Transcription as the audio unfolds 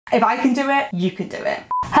If I can do it, you can do it.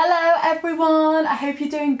 Hello everyone, I hope you're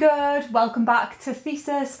doing good. Welcome back to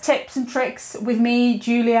Thesis, Tips and Tricks with me,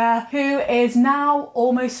 Julia, who is now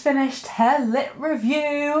almost finished her lit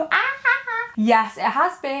review. Yes, it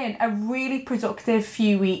has been a really productive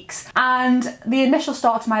few weeks, and the initial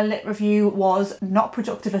start to my lit review was not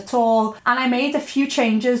productive at all, and I made a few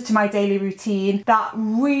changes to my daily routine that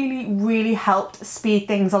really helped speed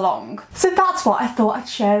things along. So that's what I thought I'd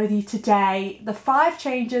share with you today, the 5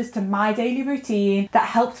 changes to my daily routine that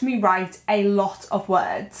helped me write a lot of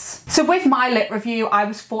words. So with my lit review, I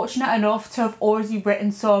was fortunate enough to have already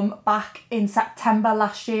written some back in September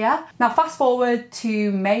last year. Now fast forward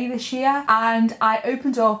to May this year, and I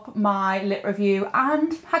opened up my lit review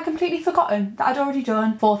and had completely forgotten that I'd already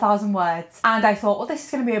done 4,000 words. And I thought, well, this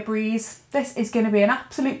is going to be a breeze. This is going to be an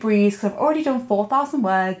absolute breeze because I've already done 4,000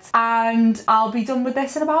 words and I'll be done with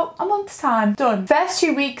this in about a month's time. Done. First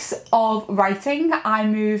 2 weeks of writing, I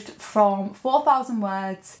moved from 4,000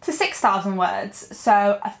 words to 6,000 words.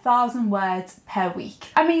 So 1,000 words per week.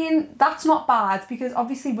 I mean, that's not bad because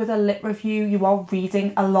obviously with a lit review, you are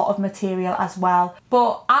reading a lot of material as well.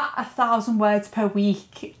 But at 1,000 words per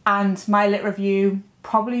week and my lit review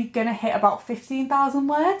probably gonna hit about 15,000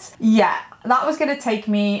 words. Yeah, that was gonna take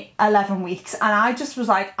me 11 weeks and I just was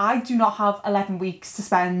like, I do not have 11 weeks to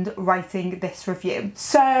spend writing this review.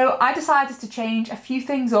 So I decided to change a few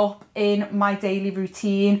things up in my daily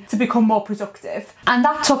routine to become more productive. And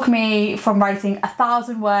that took me from writing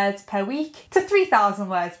 1,000 words per week to 3,000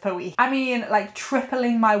 words per week. I mean, like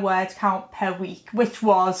tripling my word count per week, which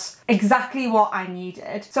was exactly what I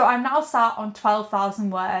needed. So I'm now sat on 12,000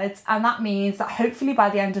 words, and that means that hopefully by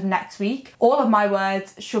the end of next week, all of my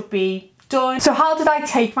words should be done. So how did I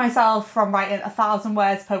take myself from writing 1,000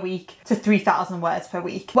 words per week to 3,000 words per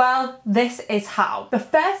week? Well, this is how. The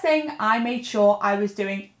first thing I made sure I was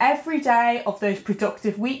doing every day of those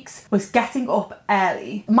productive weeks was getting up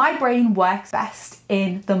early. My brain works best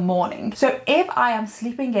in the morning. So if I am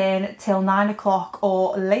sleeping in till 9 o'clock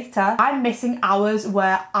or later, I'm missing hours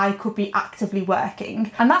where I could be actively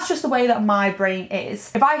working. And that's just the way that my brain is.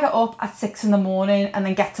 If I get up at 6 in the morning and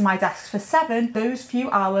then get to my desk for 7, those few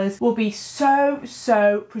hours will be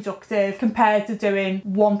so productive compared to doing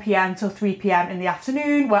 1 p.m. till 3 p.m. in the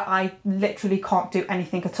afternoon where I literally can't do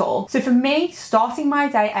anything at all. So for me, starting my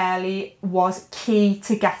day early was key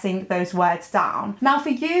to getting those words down. Now for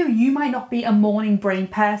you, you might not be a morning brain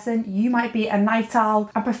person, you might be a night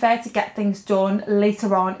owl and prefer to get things done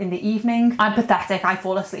later on in the evening. I'm pathetic, I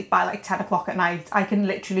fall asleep by like 10 o'clock at night. I can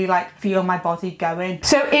literally like feel my body going.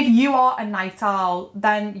 So if you are a night owl,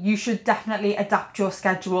 then you should definitely adapt your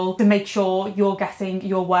schedule to make sure you're getting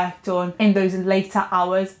your work done in those later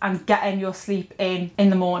hours and getting your sleep in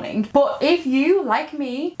the morning. But if you, like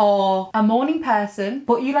me, are a morning person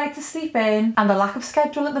but you like to sleep in and the lack of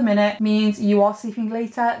schedule at the minute means you are sleeping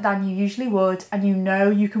later than you usually would and you know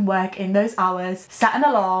you can work in those hours, set an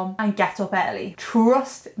alarm and get up early.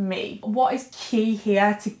 Trust me. What is key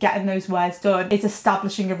here to getting those words done is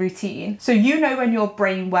establishing a routine. So you know when your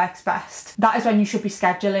brain works best. That is when you should be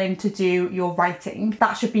scheduling to do your writing.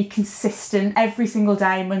 That should be consistent every single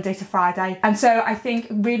day, Monday to Friday. And so I think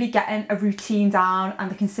really getting a routine down and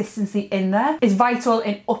the consistency in there is vital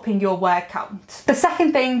in upping your word count. The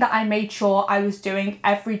second thing that I made sure I was doing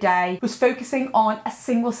every day was focusing on a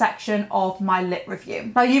single section of my lit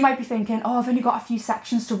review. Now you might be thinking, oh, I've only got a few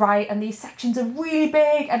sections to write and these sections are really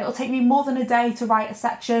big and it'll take me more than a day to write a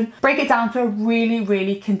section. Break it down to a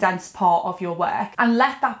really condensed part of your work and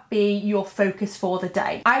let that be your focus for the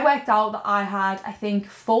day. I worked out that I had, I think,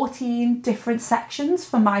 14 different sections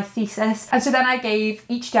for my thesis, and so then I gave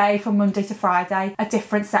each day from Monday to Friday a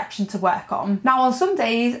different section to work on. Now on some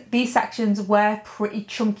days these sections were pretty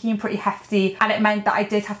chunky and pretty hefty and it meant that I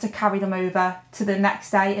did have to carry them over to the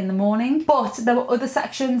next day in the morning, but there were other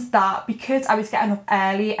sections that, because I was getting up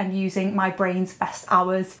early and using my brain's best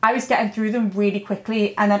hours, I was getting through them really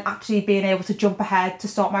quickly and then actually being able to jump ahead to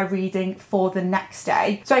start my reading for the next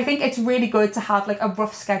day. So I think it's really good to have like a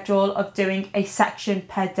rough schedule of doing a section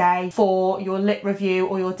per day for your lit review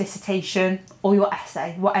or your dissertation or your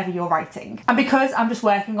essay, whatever you're writing. And because I'm just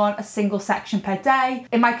working on a single section per day,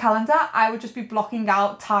 in my calendar I would just be blocking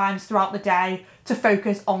out times throughout the day to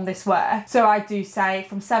focus on this work. So I do say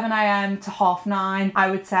from 7 a.m. to 9:30, I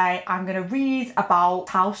would say I'm going to read about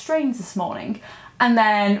tau strains this morning. And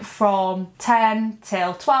then from 10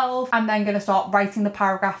 till 12, I'm then going to start writing the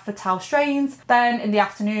paragraph for tau strains. Then in the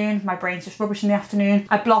afternoon, my brain's just rubbish in the afternoon,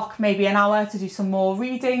 I block maybe an hour to do some more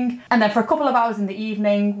reading. And then for a couple of hours in the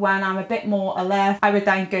evening, when I'm a bit more alert, I would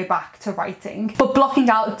then go back to writing. But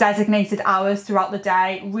blocking out designated hours throughout the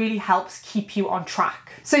day really helps keep you on track.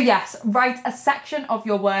 So yes, write a section of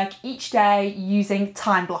your work each day using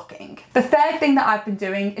time blocking. The third thing that I've been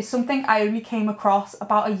doing is something I only came across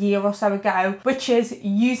about a year or so ago, which is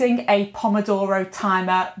using a Pomodoro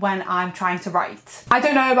timer when I'm trying to write. I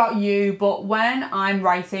don't know about you, but when I'm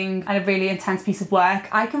writing a really intense piece of work,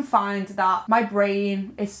 I can find that my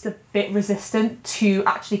brain is a bit resistant to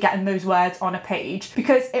actually getting those words on a page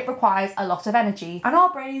because it requires a lot of energy, and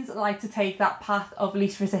our brains like to take that path of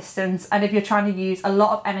least resistance. And if you're trying to use a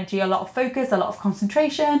lot of energy, a lot of focus, a lot of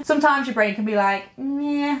concentration, sometimes your brain can be like,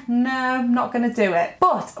 yeah, no, I'm not gonna do it.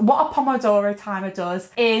 But what a Pomodoro timer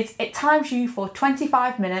does is it times you for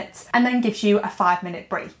 25 minutes and then gives you a 5-minute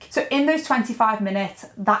break. So in those 25 minutes,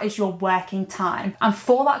 that is your working time, and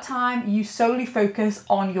for that time you solely focus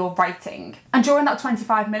on your writing. And during that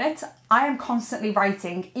 25 minutes, I am constantly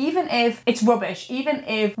writing, even if it's rubbish, even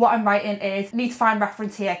if what I'm writing is need to find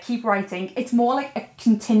reference here, keep writing. It's more like a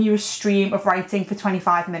continuous stream of writing for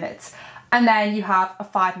 25 minutes. And then you have a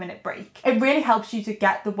 5-minute break. It really helps you to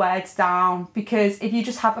get the words down, because if you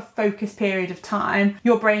just have a focused period of time,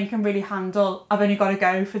 your brain can really handle, I've only got to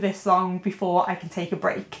go for this long before I can take a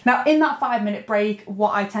break. Now in that 5-minute break,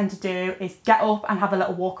 what I tend to do is get up and have a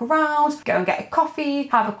little walk around, go and get a coffee,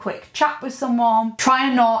 have a quick chat with someone. Try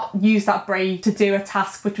and not use that break to do a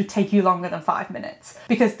task which would take you longer than 5 minutes,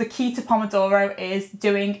 because the key to Pomodoro is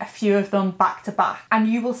doing a few of them back to back, and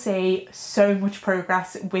you will see so much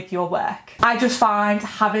progress with your work. I just find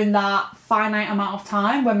having that finite amount of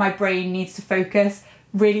time when my brain needs to focus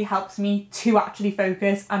really helps me to actually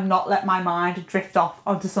focus and not let my mind drift off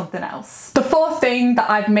onto something else. The fourth thing that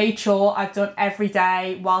I've made sure I've done every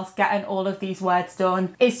day whilst getting all of these words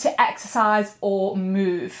done is to exercise or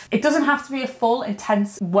move. It doesn't have to be a full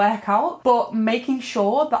intense workout, but making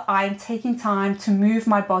sure that I'm taking time to move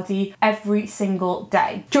my body every single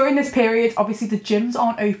day. During this period, obviously the gyms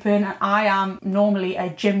aren't open and I am normally a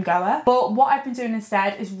gym goer, but what I've been doing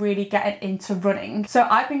instead is really getting into running. So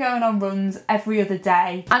I've been going on runs every other day.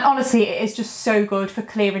 And honestly, it is just so good for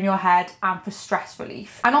clearing your head and for stress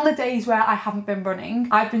relief. And on the days where I haven't been running,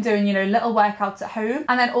 I've been doing, little workouts at home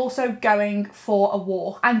and then also going for a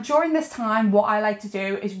walk. And during this time, what I like to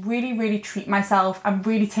do is really treat myself and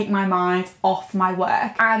really take my mind off my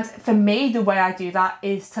work. And for me, the way I do that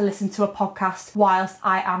is to listen to a podcast whilst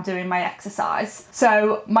I am doing my exercise.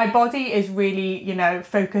 So my body is really,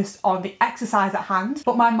 focused on the exercise at hand,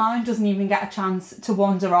 but my mind doesn't even get a chance to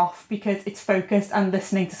wander off because it's focused and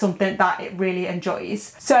listening to something that it really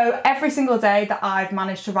enjoys. So every single day that I've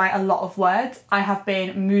managed to write a lot of words, I have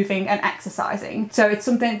been moving and exercising. So it's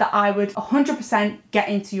something that I would 100% get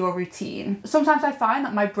into your routine. Sometimes I find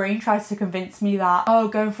that my brain tries to convince me that, oh,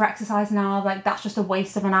 going for exercise now, that's just a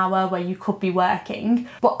waste of an hour where you could be working.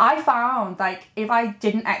 But I found if I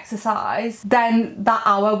didn't exercise, then that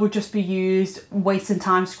hour would just be used wasting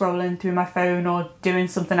time scrolling through my phone or doing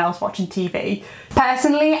something else, watching TV.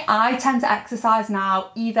 Personally, I tend to exercise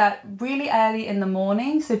now either really early in the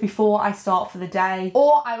morning, so before I start for the day,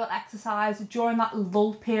 or I will exercise during that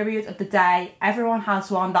lull period of the day. Everyone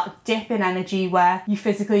has one, that dip in energy where you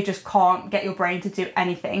physically just can't get your brain to do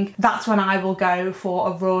anything. That's when I will go for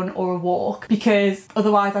a run or a walk, because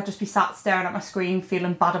otherwise I'd just be sat staring at my screen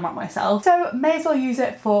feeling bad about myself. So may as well use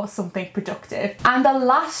it for something productive. And the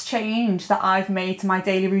last change that I've made to my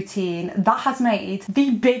daily routine that has made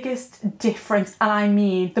the biggest difference, and I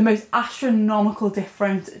mean the most astronomical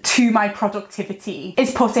difference to my productivity,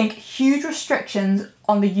 is putting huge restrictions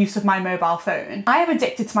on the use of my mobile phone. I am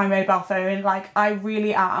addicted to my mobile phone, I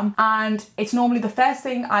really am, and it's normally the first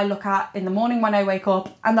thing I look at in the morning when I wake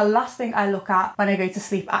up and the last thing I look at when I go to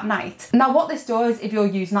sleep at night. Now what this does, if you're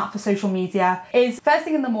using that for social media, is first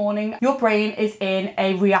thing in the morning your brain is in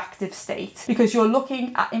a reactive state because you're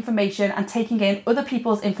looking at information and taking in other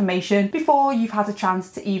people's information before you've had a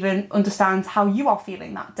chance to even understand how you are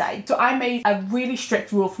feeling that day. So I made a really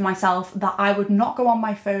strict rule for myself that I would not go on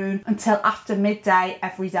my phone until after midday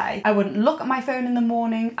every day. I wouldn't look at my phone in the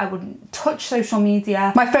morning, I wouldn't touch social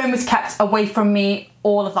media. My phone was kept away from me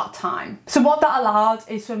all of that time. So what that allowed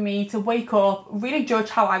is for me to wake up, really judge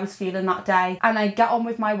how I was feeling that day, and then get on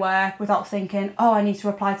with my work without thinking, oh, I need to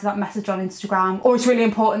reply to that message on Instagram, or it's really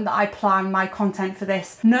important that I plan my content for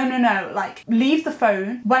this. No. Leave the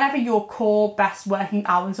phone whenever your core best working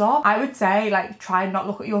hours are. I would say try and not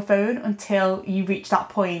look at your phone until you reach that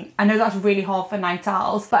point. I know that's really hard for night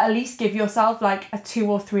owls, but at least give yourself a 2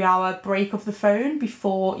 or 3 hour break of the phone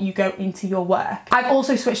before you go into your work. I've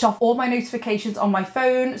also switched off all my notifications on my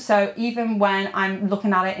phone, so even when I'm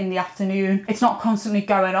looking at it in the afternoon, it's not constantly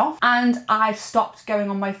going off. And I've stopped going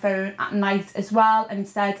on my phone at night as well, and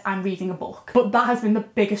instead I'm reading a book. But that has been the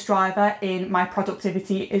biggest driver in my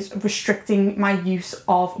productivity, is restricting my use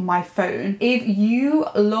of my phone. If you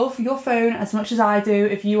love your phone as much as I do,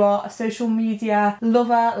 if you are a social media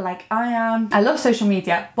lover like I am, I love social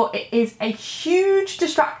media, but it is a huge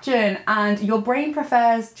distraction and your brain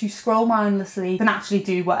prefers to scroll mindlessly than actually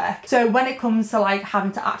do work. So when it comes to like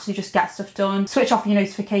having to actually just get stuff done, switch off your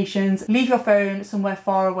notifications, leave your phone somewhere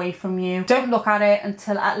far away from you, don't look at it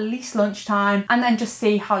until at least lunchtime, and then just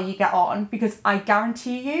see how you get on, because I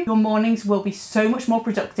guarantee you your mornings will be so much more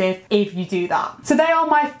productive if you do that. So they are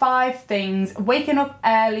my 5 things: waking up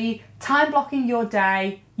early, time blocking your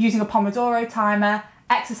day, using a Pomodoro timer,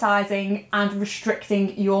 exercising, and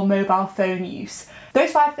restricting your mobile phone use.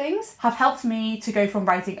 Those 5 things have helped me to go from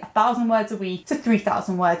writing 1,000 words a week to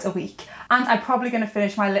 3,000 words a week. And I'm probably going to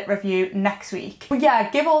finish my lit review next week. But yeah,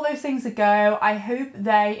 give all those things a go. I hope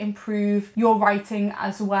they improve your writing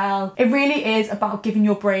as well. It really is about giving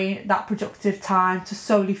your brain that productive time to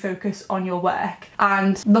solely focus on your work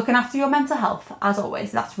and looking after your mental health. As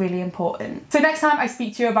always, that's really important. So next time I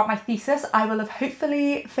speak to you about my thesis, I will have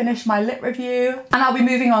hopefully finished my lit review, and I'll be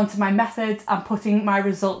moving on to my methods and putting my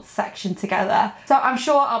results section together. So I'm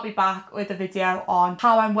sure I'll be back with a video on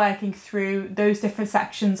how I'm working through those different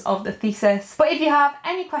sections of the thesis. But if you have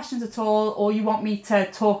any questions at all, or you want me to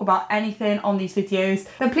talk about anything on these videos,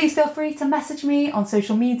 then please feel free to message me on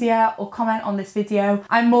social media or comment on this video.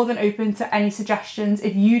 I'm more than open to any suggestions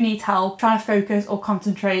if you need help trying to focus or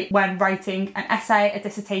concentrate when writing an essay, a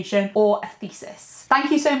dissertation, or a thesis.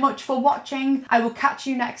 Thank you so much for watching. I will catch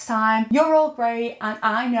you next time. You're all great, and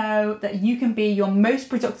I know that you can be your most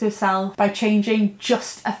productive self by changing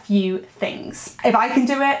just a few things. If I can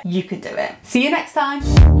do it, you can do it. See you next time.